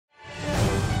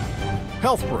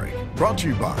HealthBreak, brought to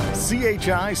you by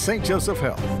CHI St. Joseph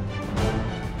Health.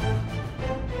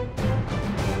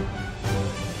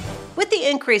 With the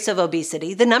increase of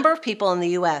obesity, the number of people in the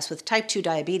U.S. with type 2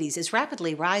 diabetes is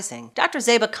rapidly rising. Dr.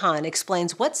 Zaiba Khan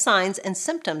explains what signs and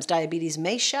symptoms diabetes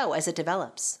may show as it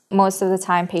develops. Most of the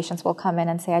time, patients will come in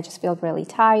and say, I just feel really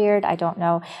tired. I don't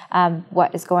know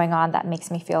what is going on that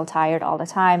makes me feel tired all the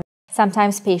time.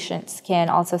 Sometimes patients can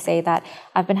also say that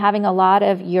I've been having a lot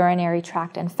of urinary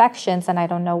tract infections and I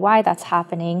don't know why that's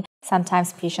happening.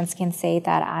 Sometimes patients can say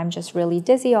that I'm just really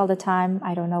dizzy all the time.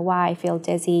 I don't know why I feel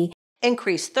dizzy.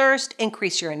 Increased thirst,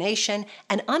 increased urination,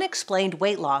 and unexplained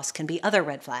weight loss can be other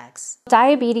red flags.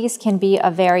 Diabetes can be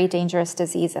a very dangerous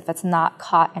disease if it's not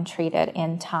caught and treated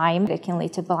in time. It can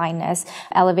lead to blindness.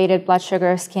 Elevated blood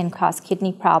sugars can cause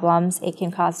kidney problems. It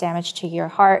can cause damage to your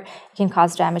heart. It can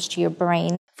cause damage to your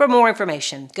brain. For more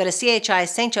information, go to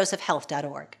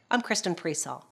chistjosephhealth.org. I'm Kristen Presall.